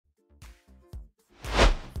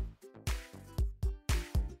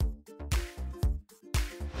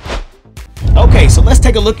so let's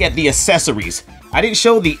take a look at the accessories. I didn't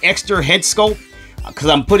show the extra head sculpt because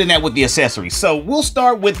I'm putting that with the accessories. So we'll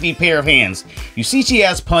start with the pair of hands. You see she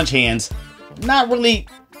has punch hands. Not really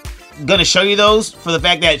gonna show you those for the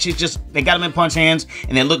fact that they got them in punch hands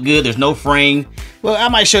and they look good. There's no fraying. Well, I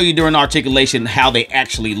might show you during articulation how they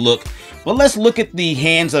actually look. But let's look at the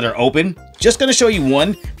hands that are open. Just gonna show you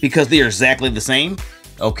one because they are exactly the same.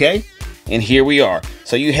 Okay, and here we are.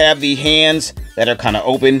 So you have the hands that are kind of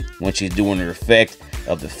open when she's doing her effect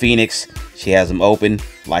of the phoenix. She has them open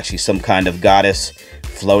like she's some kind of goddess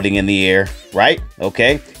floating in the air, right?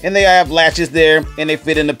 Okay, and they have latches there and they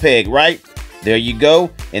fit in the peg, right? There you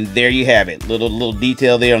go, and there you have it. Little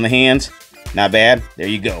detail there on the hands. Not bad. There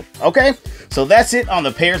you go. Okay, so that's it on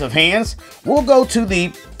the pairs of hands. We'll go to the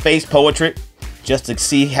face portrait just to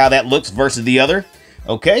see how that looks versus the other.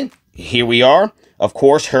 Okay, here we are. Of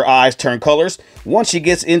course, her eyes turn colors. Once she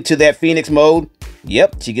gets into that phoenix mode,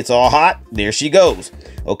 yep, she gets all hot. There she goes.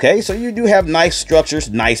 Okay, so you do have nice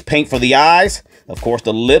structures, nice paint for the eyes. Of course,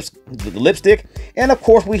 the lips, the lipstick, and of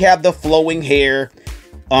course, we have the flowing hair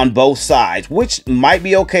on both sides, which might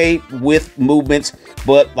be okay with movements,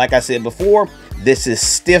 but like I said before, this is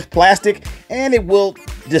stiff plastic and it will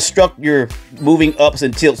destruct your moving ups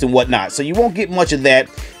and tilts and whatnot. So you won't get much of that.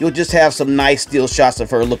 You'll just have some nice still shots of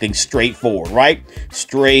her looking straight forward, right?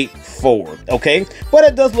 Straight forward, okay? But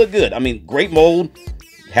it does look good. I mean, great mold.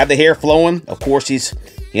 Have the hair flowing. Of course, she's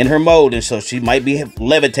in her mode, and so she might be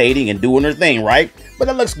levitating and doing her thing, right? But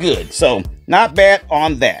it looks good. So not bad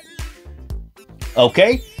on that.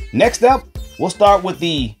 Okay, next up, we'll start with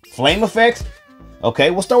the flame effects.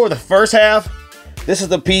 Okay, we'll start with the first half. This is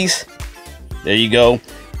the piece. There you go.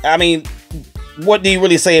 I mean, what do you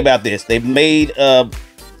really say about this? They've made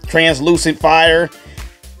translucent fire,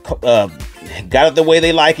 got it the way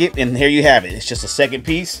they like it, and here you have it. It's just a second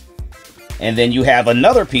piece. And then you have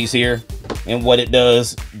another piece here, and what it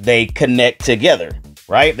does, they connect together,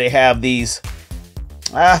 right? They have these,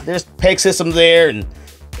 there's peg systems there, and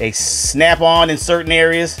they snap on in certain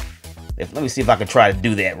areas. Let me see if I can try to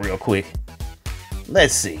do that real quick.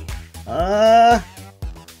 Let's see. Kind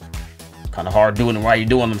of hard doing it while you're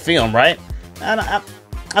doing the film, right? I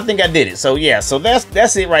think I did it. So yeah, so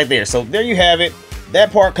that's it right there. So there you have it.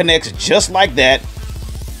 That part connects just like that.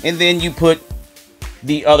 And then you put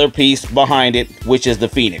the other piece behind it, which is the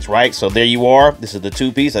phoenix, right? So there you are. This is the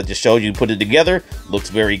two piece. I just showed you, put it together. Looks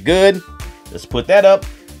very good. Let's put that up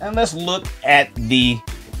and let's look at the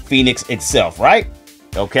phoenix itself, right?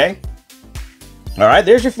 Okay. All right,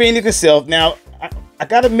 there's your phoenix itself. Now, I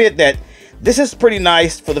gotta admit that this is pretty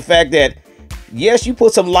nice for the fact that, yes, you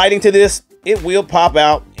put some lighting to this, it will pop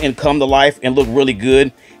out and come to life and look really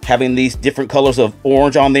good, having these different colors of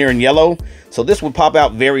orange on there and yellow. So this will pop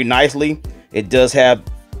out very nicely. It does have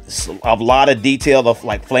a lot of detail of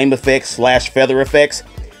like flame effects / feather effects.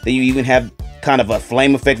 Then you even have kind of a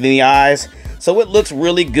flame effect in the eyes. So it looks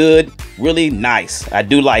really good, really nice. I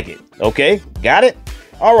do like it. Okay, got it?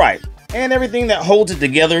 All right, and everything that holds it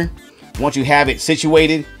together, once you have it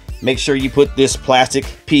situated, make sure you put this plastic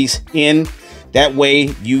piece in. That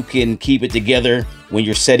way you can keep it together when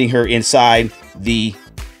you're setting her inside the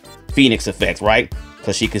phoenix effect, right?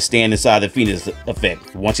 Because she can stand inside the phoenix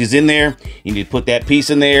effect. Once she's in there, you need to put that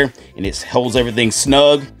piece in there and it holds everything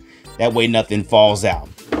snug. That way nothing falls out.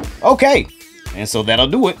 Okay, and so that'll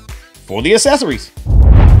do it for the accessories.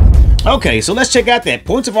 Okay, so let's check out that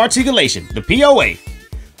points of articulation, the POA.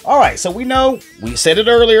 All right, so we know, we said it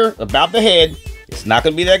earlier about the head. It's not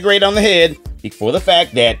gonna be that great on the head for the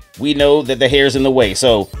fact that we know that the hair's in the way.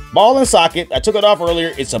 So ball and socket, I took it off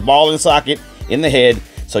earlier. It's a ball and socket in the head.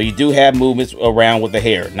 So you do have movements around with the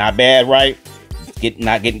hair. Not bad, right?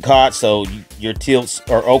 Not getting caught, so your tilts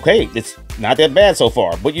are okay. It's not that bad so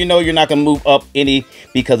far, but you know you're not gonna move up any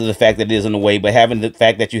because of the fact that it is in the way, but having the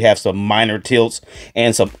fact that you have some minor tilts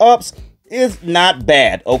and some ups is not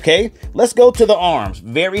bad. Okay, let's go to the arms.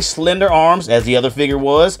 Very slender arms, as the other figure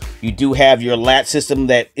was. You do have your lat system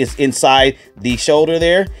that is inside the shoulder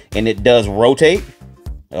there, and it does rotate.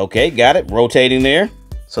 Okay, got it, rotating there.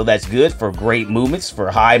 So that's good for great movements, for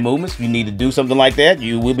high movements. If you need to do something like that,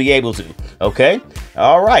 you will be able to. Okay,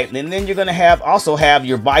 all right, and then you're gonna also have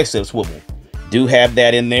your bicep swivel. Do have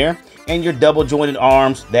that in there, and your double jointed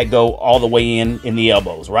arms that go all the way in the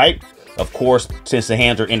elbows, right? Of course, since the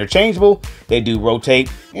hands are interchangeable, they do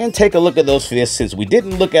rotate. And take a look at those fists. Since we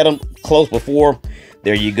didn't look at them close before,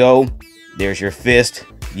 there you go. There's your fist.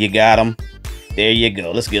 You got them. There you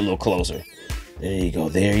go. Let's get a little closer. There you go.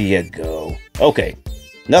 There you go. Okay.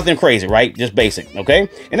 Nothing crazy, right? Just basic, okay?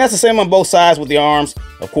 And that's the same on both sides with the arms.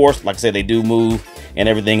 Of course, like I said, they do move and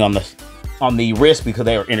everything on the on the wrist because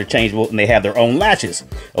they are interchangeable and they have their own latches.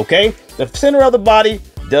 Okay, the center of the body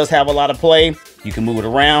does have a lot of play. You can move it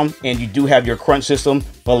around, and you do have your crunch system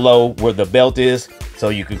below where the belt is, so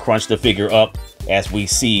you can crunch the figure up as we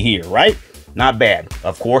see here, right? Not bad.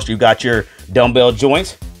 Of course, you got your dumbbell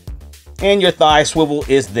joints, and your thigh swivel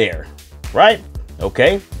is there, right?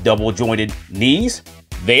 Okay, double jointed knees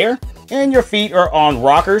there, and your feet are on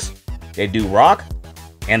rockers. They do rock,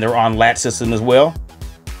 and they're on lat system as well.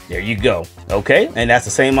 There you go. Okay, and that's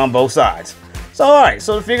the same on both sides. So all right,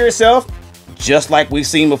 so the figure itself, just like we've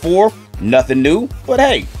seen before, nothing new, but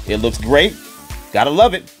hey, it looks great. Gotta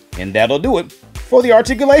love it, and that'll do it for the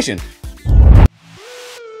articulation.